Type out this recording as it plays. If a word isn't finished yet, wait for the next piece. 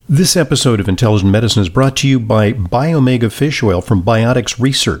This episode of Intelligent Medicine is brought to you by Biomega Fish Oil from Biotics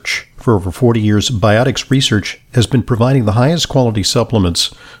Research. For over 40 years, Biotics Research has been providing the highest quality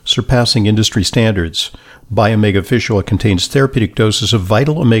supplements, surpassing industry standards. Biomega Fish Oil contains therapeutic doses of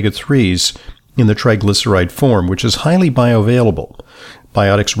vital omega-3s in the triglyceride form, which is highly bioavailable.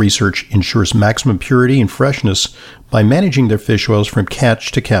 Biotics Research ensures maximum purity and freshness by managing their fish oils from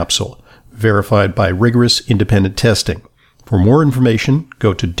catch to capsule, verified by rigorous independent testing. For more information,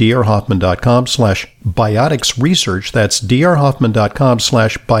 go to drhoffman.com/bioticsresearch. That's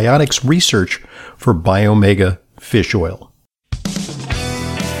drhoffman.com/bioticsresearch for Biomega Fish Oil.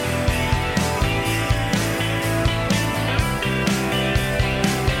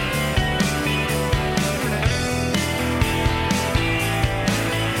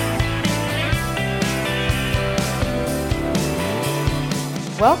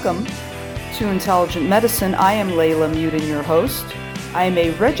 Welcome to Intelligent Medicine. I am Leyla Mutin, your host. I am a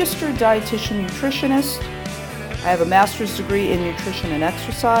registered dietitian nutritionist. I have a master's degree in nutrition and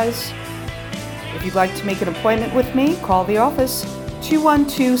exercise. If you'd like to make an appointment with me, call the office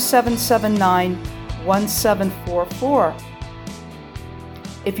 212-779-1744.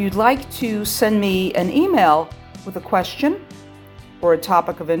 If you'd like to send me an email with a question or a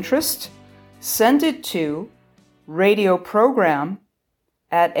topic of interest, send it to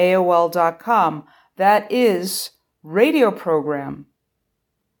radioprogram@aol.com. That is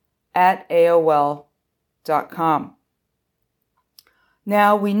radioprogram@aol.com.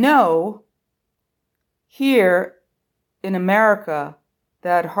 Now, we know here in America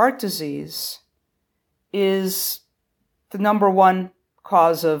that heart disease is the number one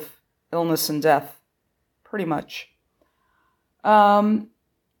cause of illness and death, pretty much.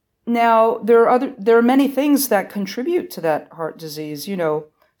 Now, there are many things that contribute to that heart disease,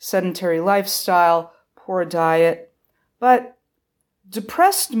 sedentary lifestyle, poor diet, but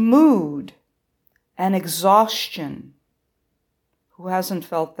depressed mood and exhaustion. Who hasn't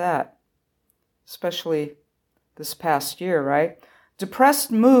felt that? Especially this past year, right?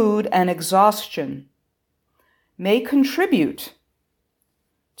 Depressed mood and exhaustion may contribute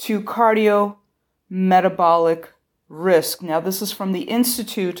to cardiometabolic risk. Now, this is from the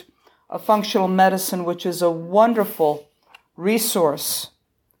Institute of Functional Medicine, which is a wonderful resource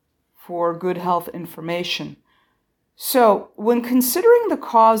for good health information. So, when considering the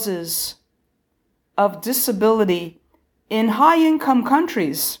causes of disability in high-income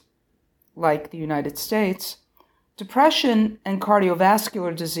countries like the United States, depression and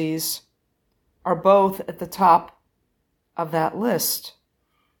cardiovascular disease are both at the top of that list.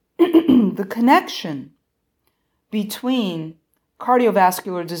 The connection between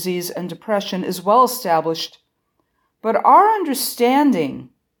cardiovascular disease and depression is well established, but our understanding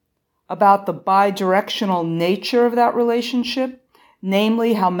about the bidirectional nature of that relationship,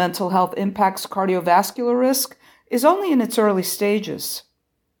 namely how mental health impacts cardiovascular risk, is only in its early stages.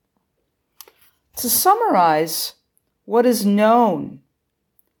 To summarize what is known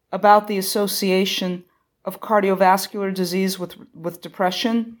about the association of cardiovascular disease with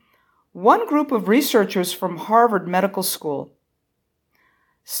depression, one group of researchers from Harvard Medical School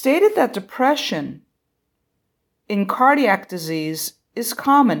stated that depression in cardiac disease is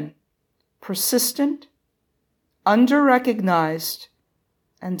common, persistent, under-recognized,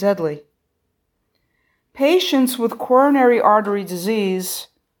 and deadly. Patients with coronary artery disease,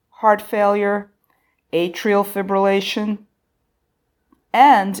 heart failure, atrial fibrillation,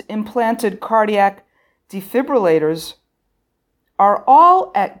 and implanted cardiac defibrillators are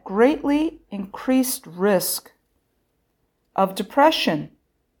all at greatly increased risk of depression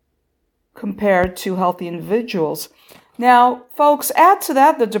compared to healthy individuals. Now, folks, add to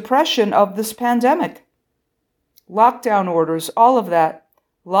that the depression of this pandemic. Lockdown orders, all of that,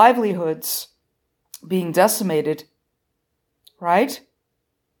 livelihoods being decimated, right?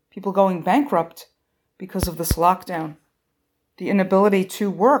 People going bankrupt because of this lockdown. The inability to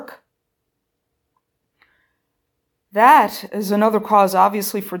work. That is another cause,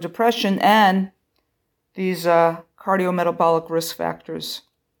 obviously, for depression and these cardiometabolic risk factors.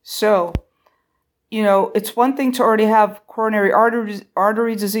 So, it's one thing to already have coronary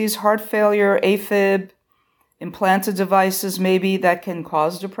artery disease, heart failure, AFib, implanted devices maybe that can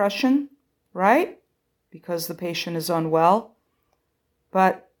cause depression, right? Because the patient is unwell.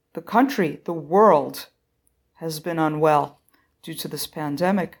 But the country, the world, has been unwell due to this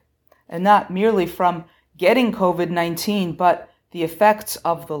pandemic. And not merely from getting COVID-19, but the effects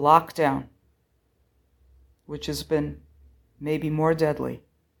of the lockdown, which has been maybe more deadly.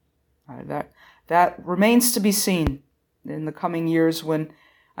 That remains to be seen in the coming years when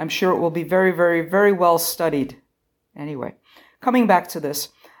I'm sure it will be very, very, very well studied. Anyway, coming back to this.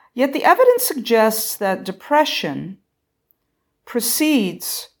 Yet the evidence suggests that depression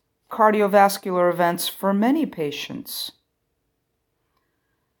precedes cardiovascular events for many patients.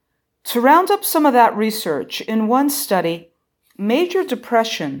 To round up some of that research, in one study, major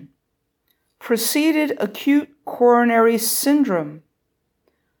depression preceded acute coronary syndrome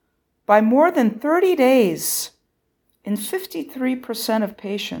by more than 30 days in 53% of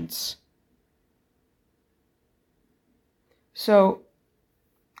patients. So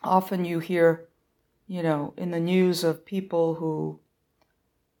often you hear, in the news of people who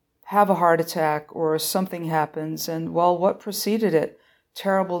have a heart attack or something happens, and what preceded it?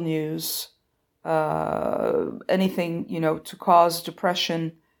 Terrible news, anything, to cause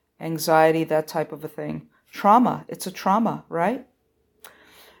depression, anxiety, that type of a thing. Trauma, it's a trauma, right?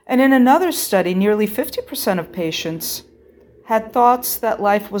 And in another study, nearly 50% of patients had thoughts that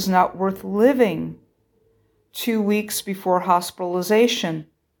life was not worth living 2 weeks before hospitalization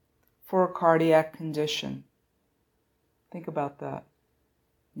for a cardiac condition. Think about that.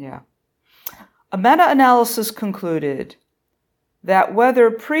 Yeah. A meta-analysis concluded that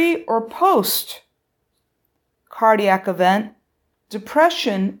whether pre or post cardiac event,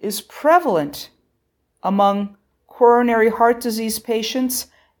 depression is prevalent among coronary heart disease patients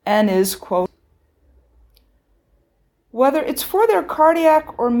and is, quote, whether it's for their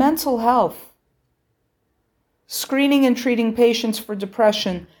cardiac or mental health, screening and treating patients for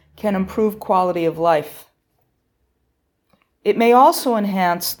depression can improve quality of life. It may also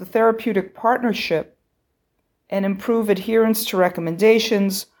enhance the therapeutic partnership and improve adherence to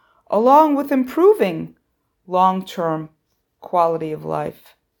recommendations, along with improving long-term quality of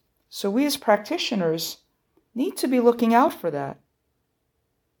life. So we as practitioners need to be looking out for that.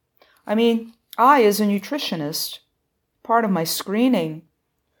 I, as a nutritionist, part of my screening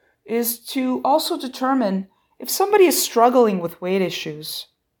is to also determine if somebody is struggling with weight issues.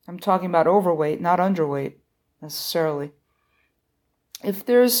 I'm talking about overweight, not underweight necessarily. If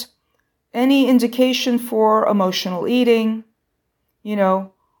there's any indication for emotional eating,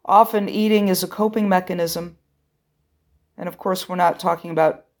 often eating is a coping mechanism. And of course, we're not talking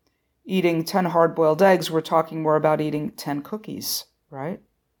about eating 10 hard-boiled eggs. We're talking more about eating 10 cookies, right?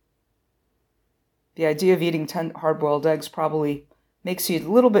 The idea of eating 10 hard-boiled eggs probably makes you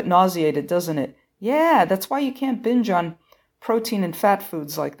a little bit nauseated, doesn't it? Yeah, that's why you can't binge on protein and fat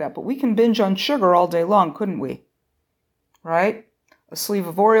foods like that. But we can binge on sugar all day long, couldn't we? Right? A sleeve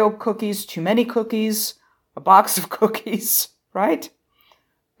of Oreo cookies, too many cookies, a box of cookies, right?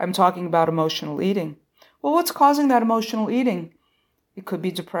 I'm talking about emotional eating. Well, what's causing that emotional eating? It could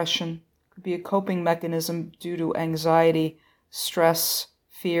be depression. It could be a coping mechanism due to anxiety, stress,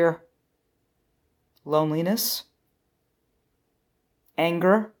 fear, loneliness,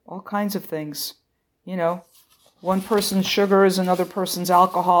 anger, all kinds of things. One person's sugar is another person's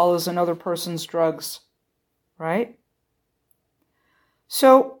alcohol, is another person's drugs, right?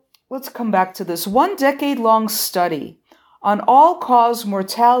 So let's come back to this. 1 decade-long study on all-cause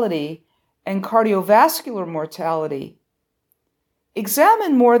mortality and cardiovascular mortality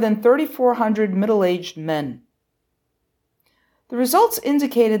examined more than 3,400 middle-aged men. The results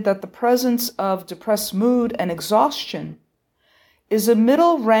indicated that the presence of depressed mood and exhaustion is a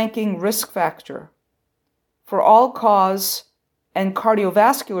middle-ranking risk factor for all-cause and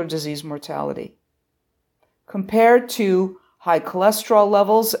cardiovascular disease mortality, compared to high cholesterol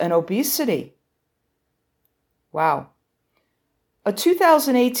levels and obesity. Wow. A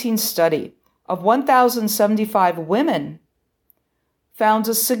 2018 study of 1,075 women found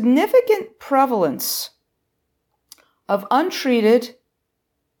a significant prevalence of untreated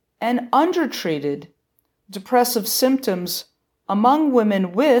and undertreated depressive symptoms among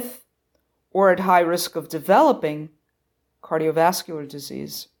women with or at high risk of developing cardiovascular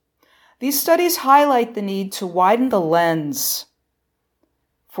disease. These studies highlight the need to widen the lens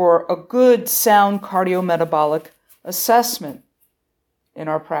for a good, sound cardiometabolic assessment in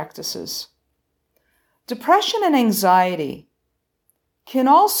our practices. Depression and anxiety can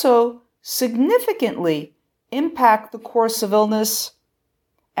also significantly impact the course of illness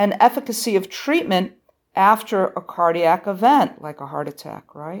and efficacy of treatment after a cardiac event, like a heart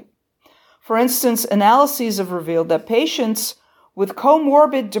attack, right? For instance, analyses have revealed that patients with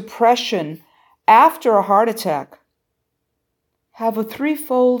comorbid depression after a heart attack have a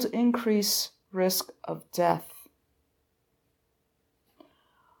 3-fold increased risk of death.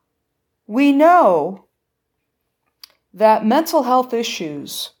 We know that mental health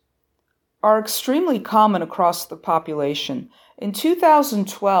issues are extremely common across the population. In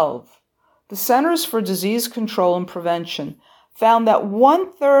 2012, the Centers for Disease Control and Prevention found that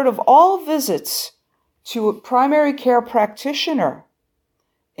 1/3 of all visits to a primary care practitioner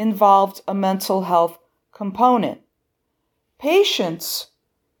involved a mental health component. Patients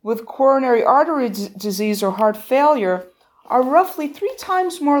with coronary artery disease or heart failure are roughly 3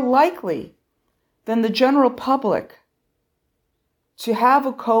 times more likely than the general public to have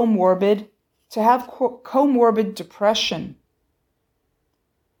comorbid depression.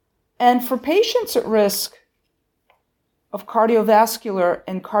 And for patients at risk of cardiovascular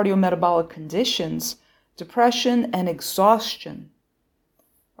and cardiometabolic conditions, depression and exhaustion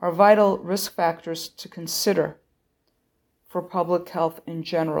are vital risk factors to consider for public health in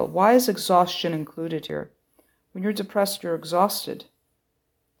general. Why is exhaustion included here? When you're depressed, you're exhausted.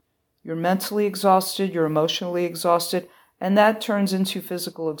 You're mentally exhausted, you're emotionally exhausted, and that turns into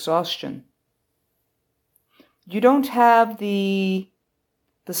physical exhaustion. You don't have the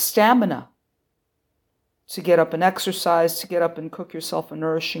stamina to get up and exercise, to get up and cook yourself a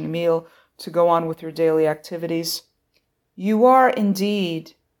nourishing meal, to go on with your daily activities. You are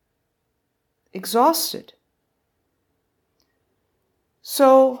indeed exhausted.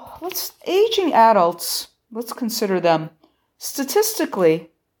 So aging adults, let's consider them.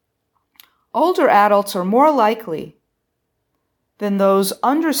 Statistically, older adults are more likely than those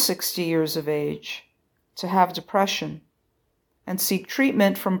under 60 years of age to have depression and seek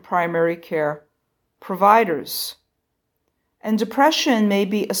treatment from primary care providers. And depression may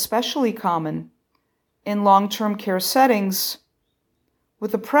be especially common in long-term care settings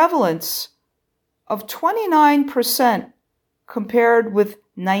with a prevalence of 29% compared with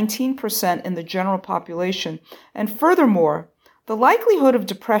 19% in the general population. And furthermore, the likelihood of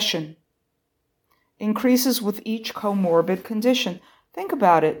depression increases with each comorbid condition. Think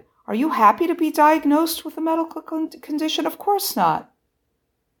about it. Are you happy to be diagnosed with a medical condition? Of course not.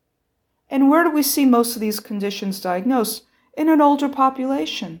 And where do we see most of these conditions diagnosed? In an older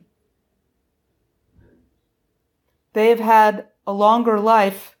population. They have had a longer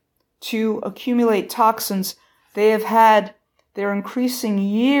life to accumulate toxins. They have had their increasing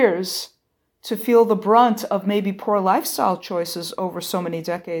years to feel the brunt of maybe poor lifestyle choices over so many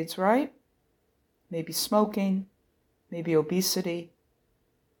decades, right? Maybe smoking, maybe obesity,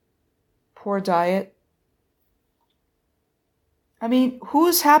 poor diet. I mean,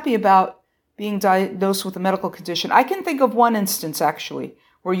 who's happy about being diagnosed with a medical condition? I can think of one instance, actually,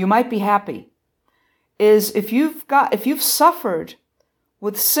 where you might be happy, is if you've suffered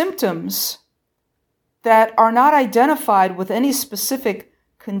with symptoms that are not identified with any specific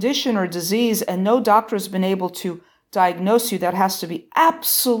condition or disease, and no doctor has been able to diagnose you, that has to be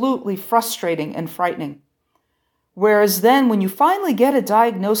absolutely frustrating and frightening. Whereas then when you finally get a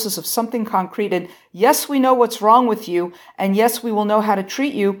diagnosis of something concrete, and yes, we know what's wrong with you, and yes, we will know how to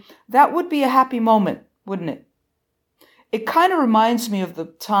treat you, that would be a happy moment, wouldn't it? It kind of reminds me of the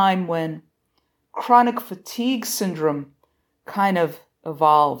time when chronic fatigue syndrome kind of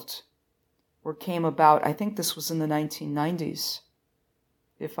evolved or came about. I think this was in the 1990s,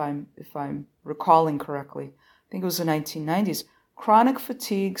 if I'm recalling correctly. I think it was the 1990s. Chronic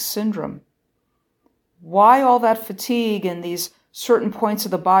fatigue syndrome. Why all that fatigue in these certain points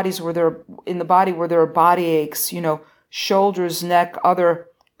of the bodies where there are body aches, shoulders, neck, other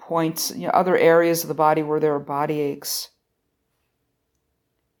points, other areas of the body where there are body aches.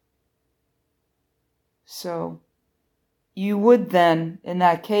 So you would then, in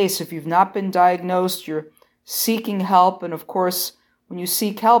that case, if you've not been diagnosed, you're seeking help. And of course, when you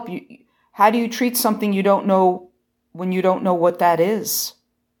seek help, how do you treat something you don't know when you don't know what that is?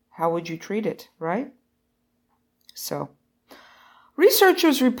 How would you treat it, right? So,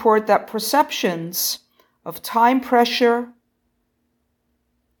 researchers report that perceptions of time pressure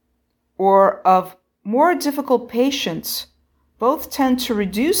or of more difficult patients both tend to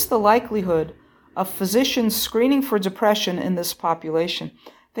reduce the likelihood of physicians screening for depression in this population.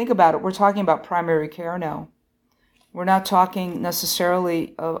 Think about it. We're talking about primary care now. We're not talking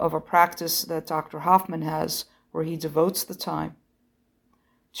necessarily of a practice that Dr. Hoffman has, where he devotes the time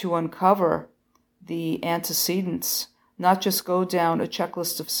to uncover the antecedents, not just go down a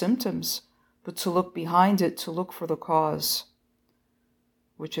checklist of symptoms, but to look behind it, to look for the cause,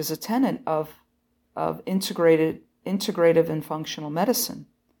 which is a tenet of integrative and functional medicine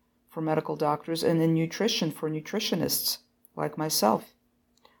for medical doctors, and in nutrition for nutritionists like myself.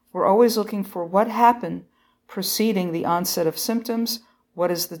 We're always looking for what happened preceding the onset of symptoms, what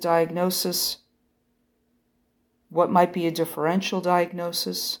is the diagnosis, what might be a differential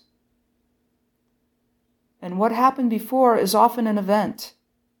diagnosis. And what happened before is often an event.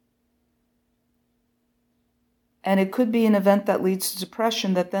 And it could be an event that leads to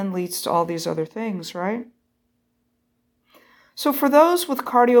depression that then leads to all these other things, right? So for those with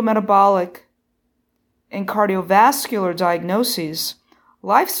cardiometabolic and cardiovascular diagnoses,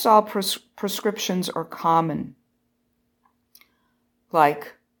 Lifestyle prescriptions are common.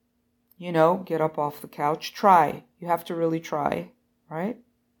 Like, get up off the couch, try. You have to really try, right?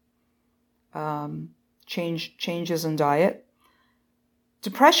 Changes in diet.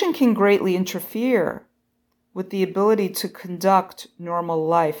 Depression can greatly interfere with the ability to conduct normal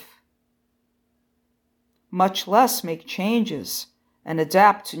life, much less make changes and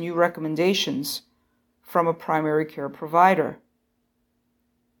adapt to new recommendations from a primary care provider.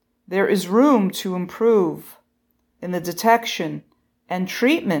 There is room to improve in the detection and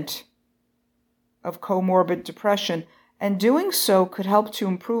treatment of comorbid depression, and doing so could help to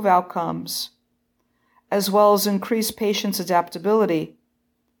improve outcomes, as well as increase patients' adaptability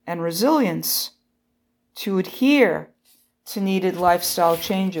and resilience to adhere to needed lifestyle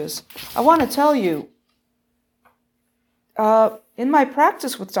changes. I want to tell you, in my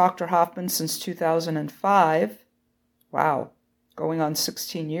practice with Dr. Hoffman since 2005, wow, going on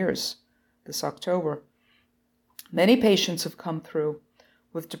 16 years this October, many patients have come through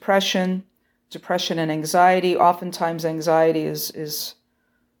with depression and anxiety. Oftentimes anxiety is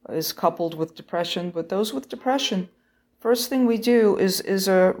coupled with depression, but those with depression, first thing we do is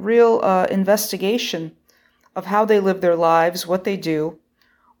a real investigation of how they live their lives, what they do,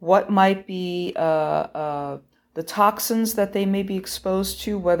 what might be the toxins that they may be exposed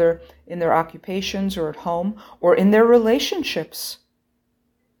to, whether in their occupations or at home or in their relationships.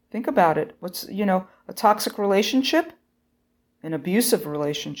 Think about it. What's, a toxic relationship? An abusive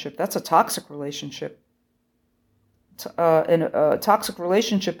relationship. That's a toxic relationship. A toxic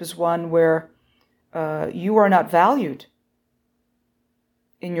relationship is one where you are not valued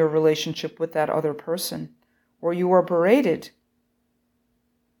in your relationship with that other person, or you are berated.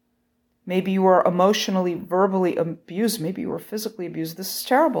 Maybe you are emotionally, verbally abused. Maybe you were physically abused. This is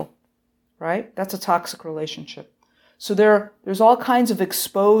terrible, right? That's a toxic relationship. So there's all kinds of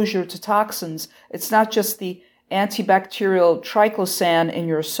exposure to toxins. It's not just the antibacterial triclosan in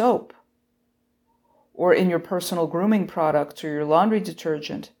your soap or in your personal grooming product or your laundry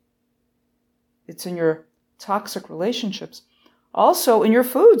detergent. It's in your toxic relationships. Also, in your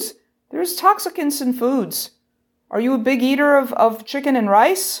foods. There's toxicants in foods. Are you a big eater of chicken and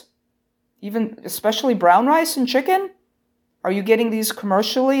rice? Even especially brown rice and chicken? Are you getting these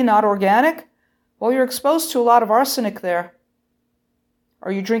commercially, not organic? Well, you're exposed to a lot of arsenic there.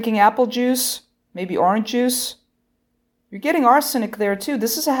 Are you drinking apple juice? Maybe orange juice? You're getting arsenic there too.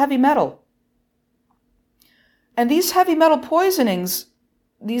 This is a heavy metal. And these heavy metal poisonings,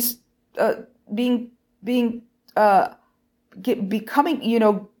 these becoming,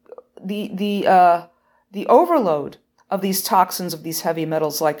 the overload of these toxins, of these heavy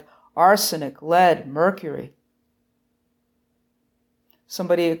metals like arsenic, lead, mercury.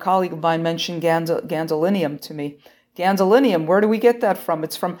 A colleague of mine mentioned gadolinium to me. Gadolinium, where do we get that from?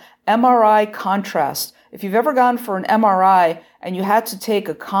 It's from MRI contrast. If you've ever gone for an MRI and you had to take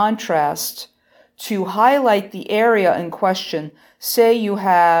a contrast to highlight the area in question, say you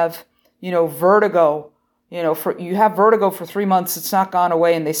have, vertigo, you have vertigo for 3 months, it's not gone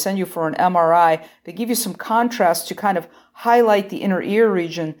away, and they send you for an MRI. They give you some contrast to kind of highlight the inner ear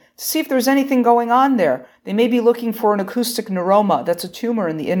region to see if there's anything going on there. They may be looking for an acoustic neuroma. That's a tumor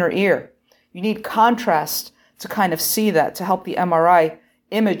in the inner ear. You need contrast to kind of see that, to help the MRI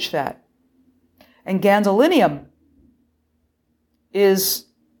image that. And gadolinium is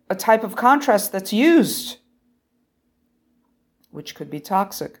a type of contrast that's used, which could be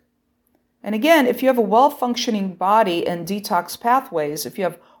toxic. And again, if you have a well-functioning body and detox pathways,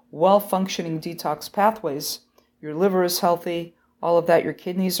 your liver is healthy, all of that, your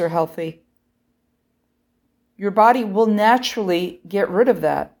kidneys are healthy, your body will naturally get rid of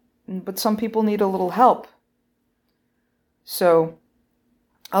that. But some people need a little help. So,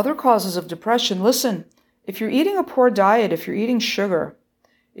 other causes of depression, listen, if you're eating a poor diet, if you're eating sugar,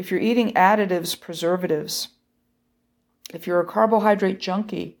 if you're eating additives, preservatives, if you're a carbohydrate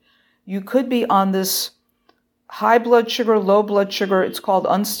junkie, you could be on this high blood sugar, low blood sugar, it's called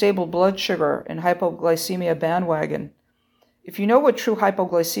unstable blood sugar and hypoglycemia bandwagon. If you know what true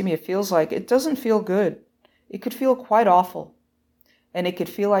hypoglycemia feels like, it doesn't feel good. It could feel quite awful. And it could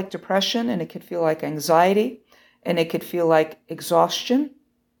feel like depression, and it could feel like anxiety, and it could feel like exhaustion,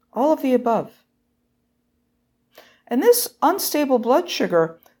 all of the above. And this unstable blood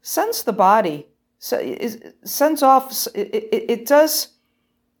sugar sends the body, it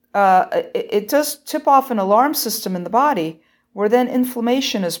does tip off an alarm system in the body where then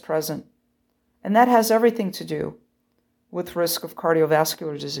inflammation is present. And that has everything to do with risk of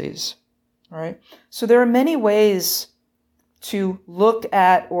cardiovascular disease. All right? So there are many ways to look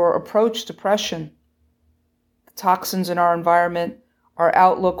at or approach depression. The toxins in our environment, our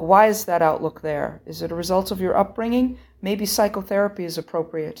outlook. Why is that outlook there? Is it a result of your upbringing? Maybe psychotherapy is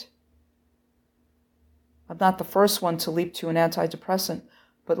appropriate. I'm not the first one to leap to an antidepressant,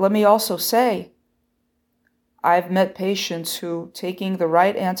 but let me also say, I've met patients who, taking the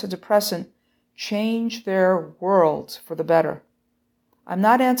right antidepressant, change their world for the better. I'm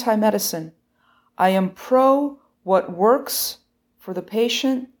not anti-medicine. I am pro what works for the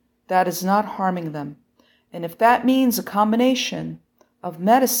patient that is not harming them. And if that means a combination of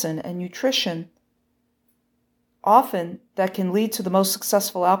medicine and nutrition, often that can lead to the most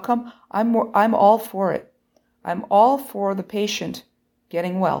successful outcome, I'm all for it. I'm all for the patient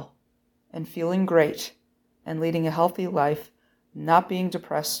getting well and feeling great and leading a healthy life, not being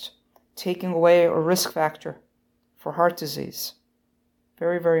depressed, taking away a risk factor for heart disease.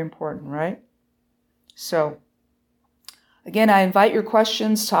 Very, very important, right? So, again, I invite your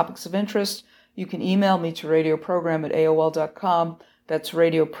questions, topics of interest. You can email me to radioprogram@aol.com. That's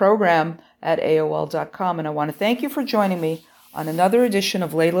radioprogram@aol.com. And I want to thank you for joining me on another edition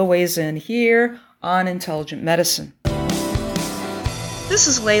of Leyla Weighs In here on Intelligent Medicine. This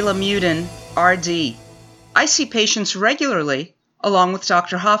is Leyla Muden, RD. I see patients regularly, along with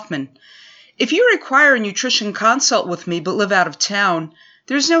Dr. Hoffman. If you require a nutrition consult with me but live out of town,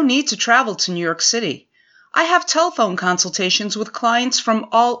 there's no need to travel to New York City. I have telephone consultations with clients from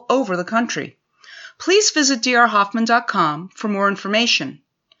all over the country. Please visit drhoffman.com for more information.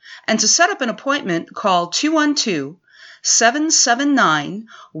 And to set up an appointment, call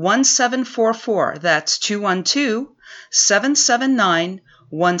 212-779-1744. That's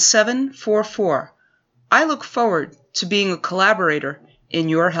 212-779-1744. I look forward to being a collaborator in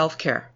your healthcare.